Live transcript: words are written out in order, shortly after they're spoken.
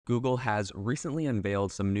Google has recently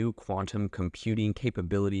unveiled some new quantum computing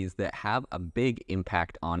capabilities that have a big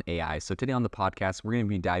impact on AI. So today on the podcast, we're going to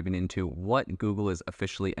be diving into what Google is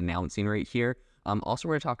officially announcing right here. Also,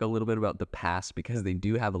 we're going to talk a little bit about the past because they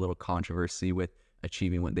do have a little controversy with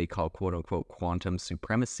achieving what they call quote unquote quantum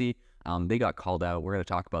supremacy. They got called out. We're going to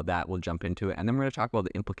talk about that. We'll jump into it. And then we're going to talk about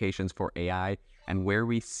the implications for AI and where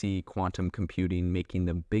we see quantum computing making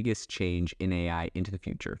the biggest change in AI into the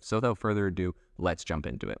future. So without further ado, let's jump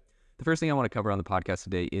into it. The first thing I want to cover on the podcast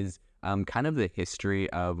today is kind of the history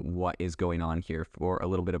of what is going on here for a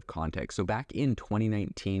little bit of context. So back in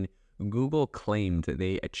 2019, Google claimed that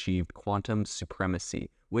they achieved quantum supremacy,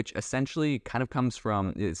 which essentially kind of comes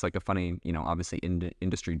from, it's like a funny, obviously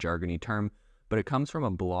industry jargony term, but it comes from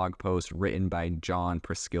a blog post written by John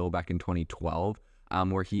Preskill back in 2012,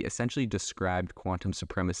 where he essentially described quantum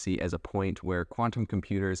supremacy as a point where quantum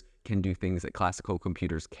computers can do things that classical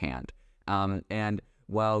computers can't. And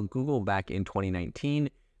while Google back in 2019,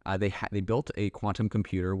 they built a quantum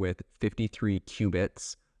computer with 53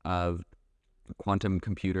 qubits of quantum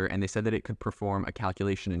computer, and they said that it could perform a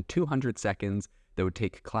calculation in 200 seconds that would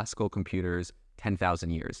take classical computers 10,000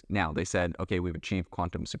 years. Now, they said, okay, we've achieved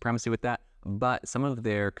quantum supremacy with that, but some of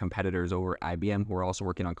their competitors over at IBM, who are also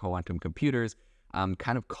working on quantum computers,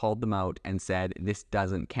 kind of called them out and said, this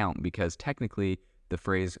doesn't count because technically the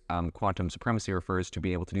phrase quantum supremacy refers to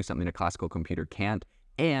being able to do something a classical computer can't.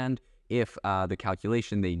 And if the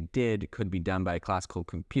calculation they did could be done by a classical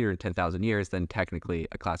computer in 10,000 years, then technically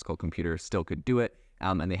a classical computer still could do it.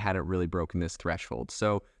 And they hadn't really broken this threshold.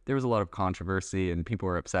 So there was a lot of controversy and people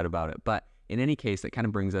were upset about it. But in any case, that kind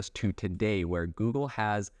of brings us to today, where Google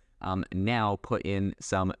has now put in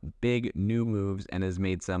some big new moves and has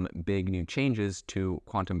made some big new changes to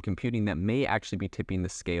quantum computing that may actually be tipping the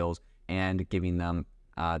scales and giving them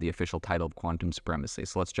the official title of quantum supremacy.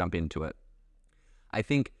 So let's jump into it. I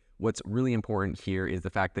think what's really important here is the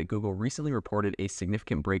fact that Google recently reported a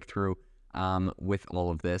significant breakthrough with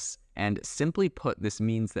all of this. And simply put, this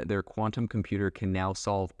means that their quantum computer can now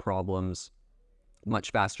solve problems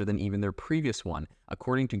much faster than even their previous one.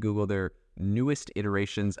 According to Google, their newest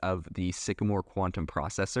iterations of the Sycamore quantum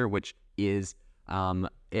processor, which is,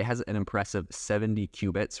 it has an impressive 70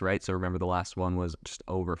 qubits, right? So remember the last one was just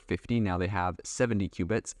over 50. Now they have 70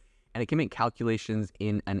 qubits. And it can make calculations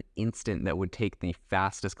in an instant that would take the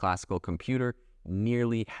fastest classical computer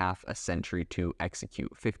nearly half a century to execute,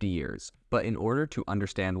 50 years. But in order to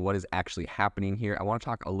understand what is actually happening here, I want to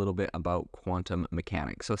talk a little bit about quantum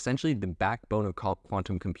mechanics. So essentially, the backbone of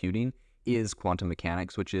quantum computing is quantum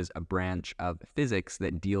mechanics, which is a branch of physics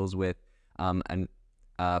that deals with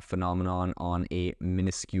a phenomenon on a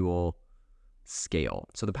minuscule scale.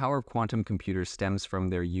 So the power of quantum computers stems from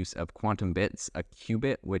their use of quantum bits, a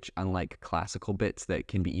qubit, which unlike classical bits that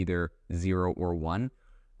can be either 0 or 1,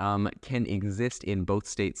 can exist in both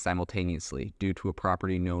states simultaneously due to a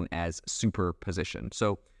property known as superposition.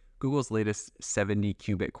 So Google's latest 70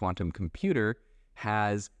 qubit quantum computer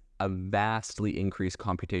has a vastly increased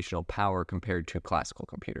computational power compared to classical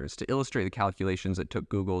computers. To illustrate the calculations that took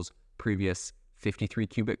Google's previous 53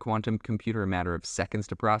 qubit quantum computer a matter of seconds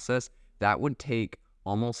to process, that would take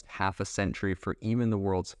almost half a century for even the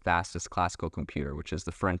world's fastest classical computer, which is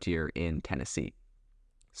the Frontier in Tennessee.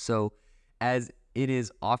 So, as it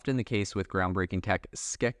is often the case with groundbreaking tech,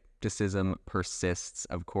 skepticism persists.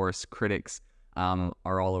 Of course, critics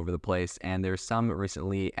are all over the place, and there's some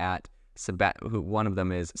recently at one of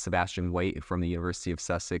them is Sebastian White from the University of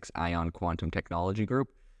Sussex Ion Quantum Technology Group.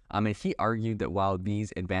 And he argued that while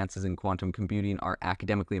these advances in quantum computing are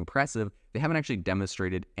academically impressive, they haven't actually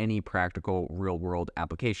demonstrated any practical real-world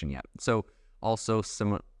application yet. So also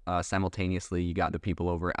simultaneously, you got the people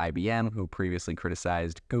over at IBM who previously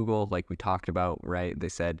criticized Google, like we talked about, right? They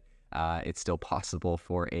said it's still possible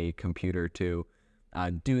for a computer to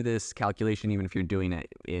do this calculation, even if you're doing it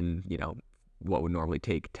in, what would normally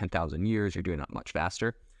take 10,000 years, you're doing it much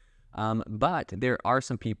faster. But there are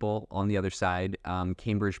some people on the other side.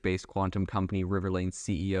 Cambridge-based quantum company Riverlane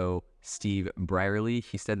CEO Steve Brierley,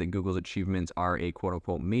 he said that Google's achievements are a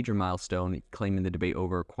quote-unquote major milestone, claiming the debate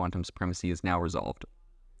over quantum supremacy is now resolved.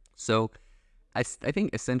 So I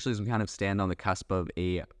think essentially as we kind of stand on the cusp of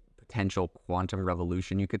a potential quantum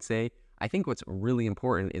revolution, you could say, I think what's really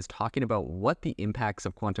important is talking about what the impacts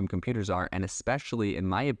of quantum computers are, and especially, in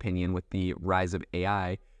my opinion, with the rise of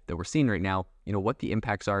AI that we're seeing right now, what the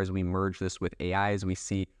impacts are as we merge this with AI, as we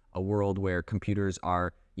see a world where computers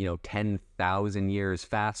are, 10,000 years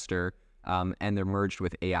faster, and they're merged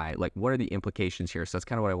with AI. Like, what are the implications here? So that's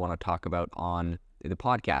kind of what I want to talk about on the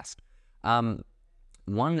podcast.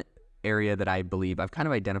 One area that I believe I've kind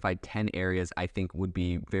of identified 10 areas I think would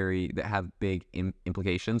be that have big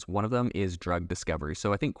implications. One of them is drug discovery.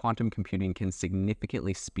 So I think quantum computing can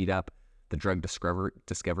significantly speed up the drug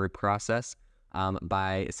discovery process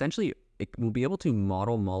by essentially it will be able to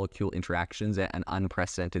model molecule interactions at an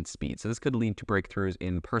unprecedented speed. So this could lead to breakthroughs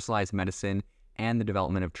in personalized medicine and the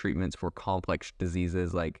development of treatments for complex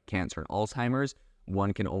diseases like cancer and Alzheimer's.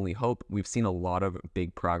 One can only hope. We've seen a lot of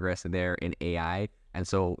big progress there in AI. And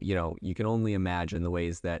so, you can only imagine the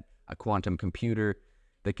ways that a quantum computer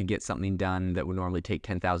that could get something done that would normally take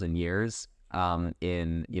 10,000 years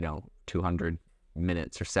in, 200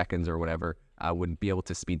 minutes or seconds or whatever would be able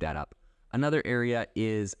to speed that up. Another area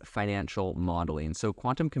is financial modeling. So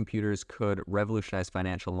quantum computers could revolutionize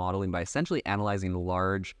financial modeling by essentially analyzing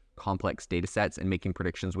large, complex data sets and making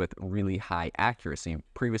predictions with really high accuracy.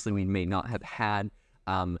 Previously, we may not have had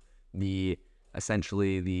the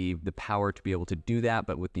power to be able to do that,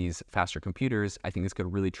 but with these faster computers, I think this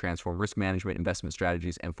could really transform risk management, investment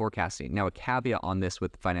strategies, and forecasting. Now, a caveat on this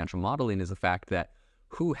with financial modeling is the fact that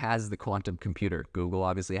who has the quantum computer? Google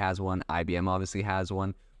obviously has one. IBM obviously has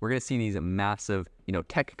one. We're going to see these massive,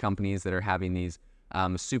 tech companies that are having these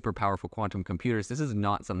super powerful quantum computers. This is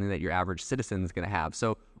not something that your average citizen is going to have.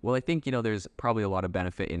 So, I think, there's probably a lot of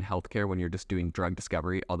benefit in healthcare when you're just doing drug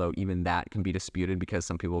discovery, although even that can be disputed because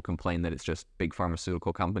some people complain that it's just big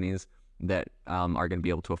pharmaceutical companies that are going to be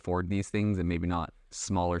able to afford these things and maybe not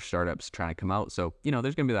smaller startups trying to come out. So,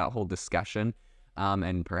 there's going to be that whole discussion.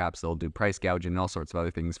 And perhaps they'll do price gouging and all sorts of other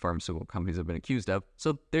things pharmaceutical companies have been accused of.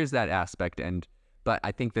 So there's that aspect. But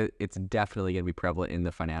I think that it's definitely going to be prevalent in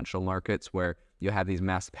the financial markets where you have these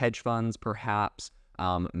massive hedge funds, perhaps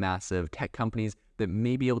massive tech companies that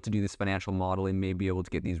may be able to do this financial modeling, may be able to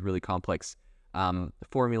get these really complex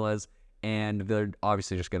formulas, and they're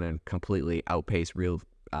obviously just going to completely outpace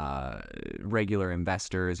regular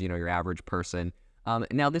investors, your average person.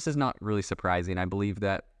 Now, this is not really surprising. I believe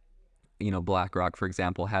that BlackRock, for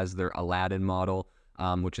example, has their Aladdin model,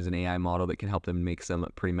 which is an AI model that can help them make some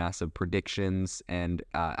pretty massive predictions. And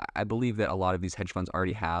I believe that a lot of these hedge funds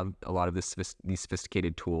already have a lot of these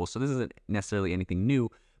sophisticated tools. So this isn't necessarily anything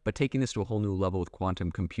new, but taking this to a whole new level with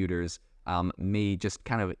quantum computers may just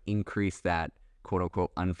kind of increase that quote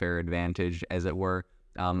unquote unfair advantage, as it were,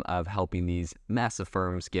 of helping these massive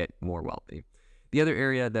firms get more wealthy. The other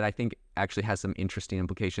area that I think actually has some interesting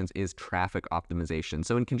implications is traffic optimization.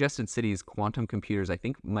 So in congested cities, quantum computers, I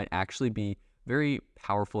think, might actually be very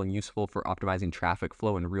powerful and useful for optimizing traffic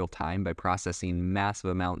flow in real time by processing massive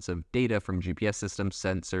amounts of data from GPS systems,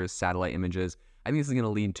 sensors, satellite images. I think this is going to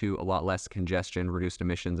lead to a lot less congestion, reduced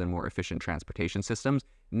emissions, and more efficient transportation systems.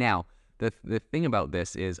 Now, the thing about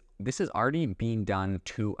this is already being done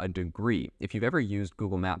to a degree. If you've ever used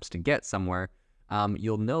Google Maps to get somewhere,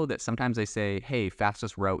 you'll know that sometimes they say, hey,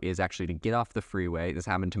 fastest route is actually to get off the freeway. This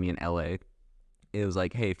happened to me in LA. It was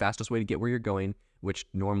like, hey, fastest way to get where you're going, which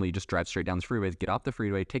normally you just drive straight down the freeway, is get off the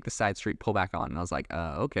freeway, take the side street, pull back on. And I was like,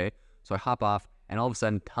 okay. So I hop off, and all of a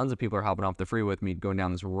sudden, tons of people are hopping off the freeway with me, going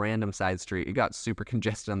down this random side street. It got super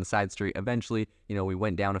congested on the side street. Eventually, we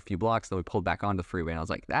went down a few blocks, then we pulled back onto the freeway. And I was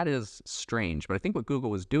like, that is strange. But I think what Google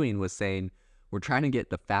was doing was saying, we're trying to get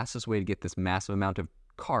the fastest way to get this massive amount of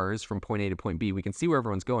cars from point A to point B. We can see where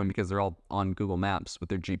everyone's going because they're all on Google Maps with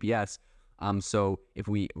their GPS. So if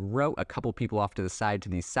we route a couple people off to the side to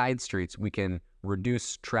these side streets, we can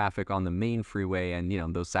reduce traffic on the main freeway, and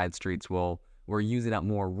those side streets we're using up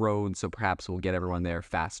more roads, so perhaps we'll get everyone there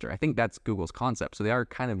faster. I think that's Google's concept. So they are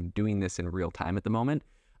kind of doing this in real time at the moment.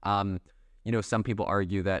 Some people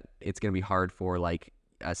argue that it's going to be hard for like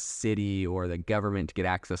a city or the government to get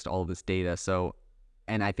access to all of this data.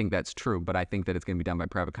 And I think that's true, but I think that it's going to be done by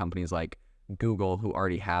private companies like Google, who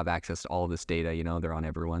already have access to all of this data. They're on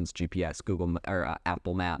everyone's GPS. Google or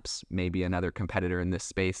Apple Maps may be another competitor in this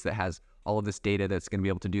space that has all of this data that's going to be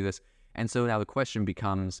able to do this. And so now the question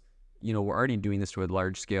becomes, we're already doing this to a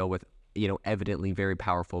large scale with, evidently very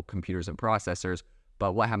powerful computers and processors.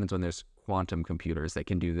 But what happens when there's quantum computers that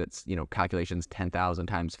can do that's, calculations 10,000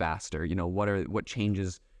 times faster? What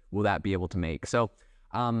changes will that be able to make? So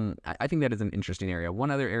I think that is an interesting area.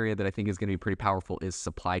 One other area that I think is going to be pretty powerful is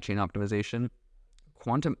supply chain optimization.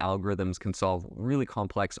 Quantum algorithms can solve really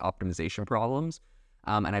complex optimization problems,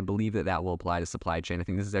 and I believe that will apply to supply chain. I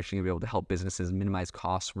think this is actually going to be able to help businesses minimize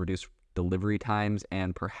costs, reduce delivery times,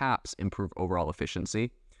 and perhaps improve overall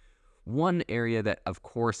efficiency. One area that, of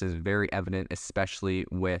course, is very evident, especially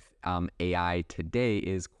with AI today,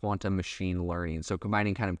 is quantum machine learning. So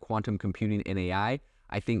combining kind of quantum computing and AI,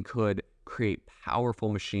 I think could create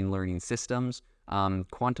powerful machine learning systems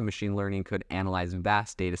Quantum machine learning could analyze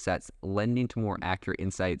vast data sets, lending to more accurate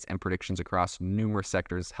insights and predictions across numerous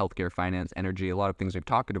sectors: healthcare, finance, energy, a lot of things we've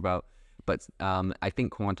talked about. But I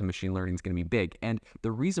think quantum machine learning is going to be big. And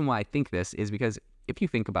the reason why I think this is because if you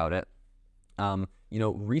think about it,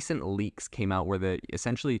 recent leaks came out where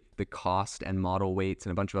essentially the cost and model weights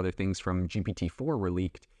and a bunch of other things from GPT-4 were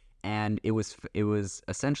leaked, and it was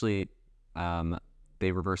essentially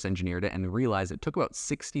they reverse engineered it and realized it took about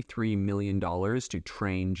 $63 million to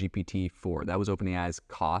train GPT-4. That was OpenAI's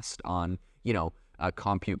cost on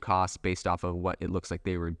compute costs based off of what it looks like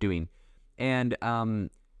they were doing, and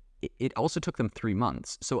it also took them 3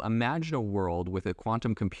 months. So imagine a world with a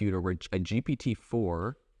quantum computer where a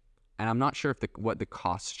GPT-4, and I'm not sure if what the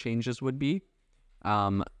cost changes would be,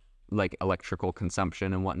 like electrical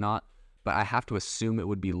consumption and whatnot, but I have to assume it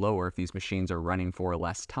would be lower if these machines are running for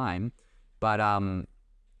less time. But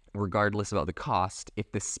regardless about the cost,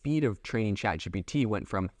 if the speed of training ChatGPT went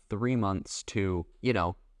from 3 months to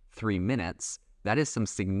 3 minutes, that is some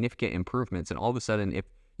significant improvements. And all of a sudden, if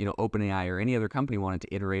OpenAI or any other company wanted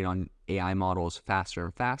to iterate on AI models faster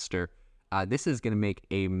and faster, this is going to make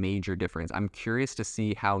a major difference. I'm curious to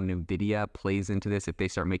see how NVIDIA plays into this if they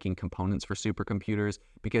start making components for supercomputers,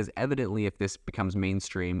 because evidently if this becomes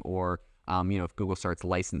mainstream, or if Google starts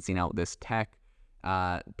licensing out this tech,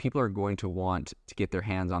 people are going to want to get their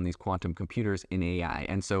hands on these quantum computers in AI.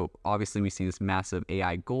 And so obviously we see this massive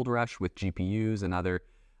AI gold rush with GPUs and other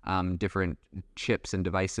different chips and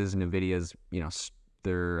devices. NVIDIA's,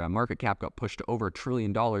 their market cap got pushed to over $1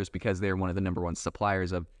 trillion because they're one of the number one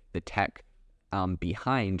suppliers of the tech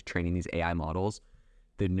behind training these AI models,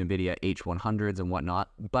 the NVIDIA H100s and whatnot.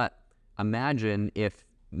 But imagine if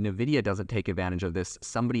NVIDIA doesn't take advantage of this,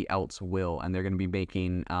 somebody else will, and they're going to be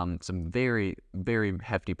making some very, very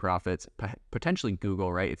hefty profits, potentially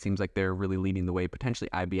Google, right? It seems like they're really leading the way, potentially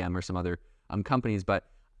IBM or some other companies. But,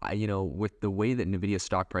 with the way that NVIDIA's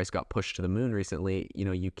stock price got pushed to the moon recently,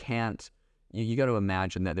 you got to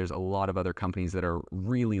imagine that there's a lot of other companies that are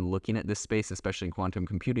really looking at this space, especially in quantum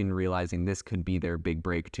computing, and realizing this could be their big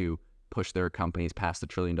break to push their companies past the $1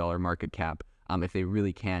 trillion market cap, if they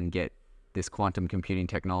really can get this quantum computing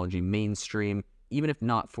technology mainstream, even if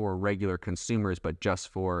not for regular consumers, but just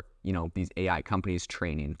for, these AI companies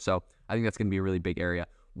training. So I think that's going to be a really big area.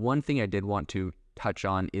 One thing I did want to touch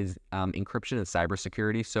on is encryption and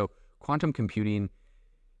cybersecurity. So quantum computing,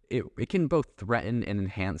 it can both threaten and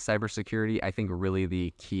enhance cybersecurity. I think really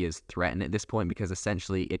the key is threaten at this point, because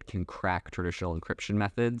essentially it can crack traditional encryption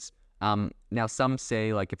methods. Now, some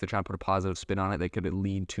say, like, if they're trying to put a positive spin on it, they could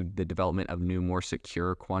lead to the development of new, more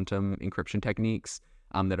secure quantum encryption techniques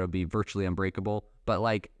that'll be virtually unbreakable. But,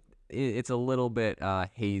 it's a little bit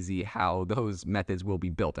hazy how those methods will be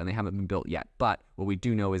built, and they haven't been built yet. But what we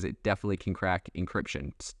do know is it definitely can crack encryption.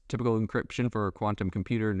 It's typical encryption for a quantum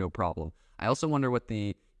computer, no problem. I also wonder what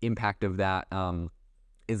the impact of that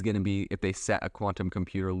is going to be if they set a quantum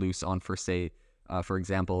computer loose on, for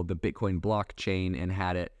example, the Bitcoin blockchain, and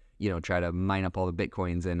had it, try to mine up all the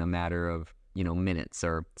Bitcoins in a matter of, minutes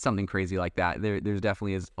or something crazy like that. There's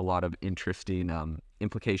definitely is a lot of interesting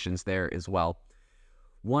implications there as well.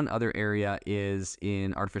 One other area is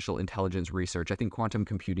in artificial intelligence research. I think quantum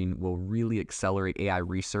computing will really accelerate AI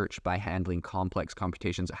research by handling complex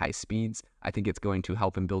computations at high speeds. I think it's going to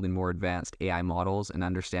help in building more advanced AI models and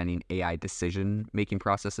understanding AI decision-making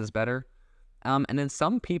processes better. And then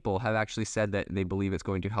some people have actually said that they believe it's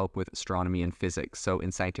going to help with astronomy and physics. So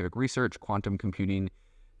in scientific research, quantum computing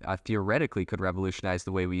theoretically could revolutionize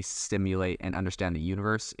the way we simulate and understand the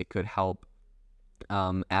universe. It could help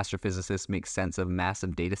astrophysicists make sense of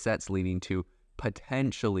massive data sets, leading to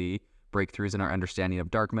potentially breakthroughs in our understanding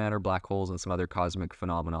of dark matter, black holes, and some other cosmic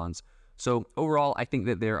phenomenons. So overall, I think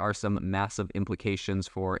that there are some massive implications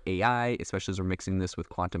for AI, especially as we're mixing this with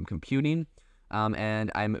quantum computing.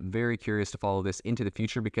 And I'm very curious to follow this into the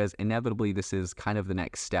future, because inevitably this is kind of the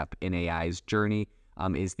next step in AI's journey,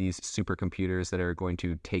 is these supercomputers that are going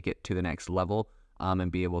to take it to the next level.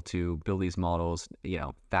 And be able to build these models,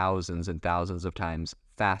 thousands and thousands of times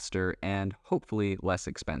faster and hopefully less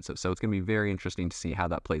expensive. So it's going to be very interesting to see how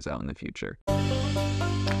that plays out in the future.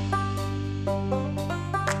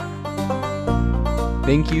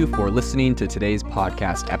 Thank you for listening to today's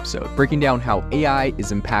podcast episode, breaking down how AI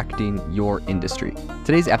is impacting your industry.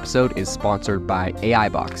 Today's episode is sponsored by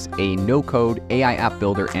AIbox, a no-code AI app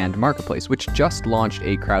builder and marketplace, which just launched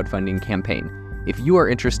a crowdfunding campaign. If you are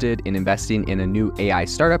interested in investing in a new AI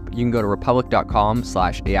startup, you can go to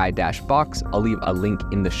republic.com/AI-box. I'll leave a link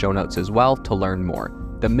in the show notes as well to learn more.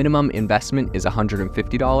 The minimum investment is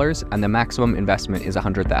 $150 and the maximum investment is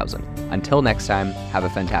 $100,000. Until next time, have a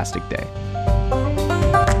fantastic day.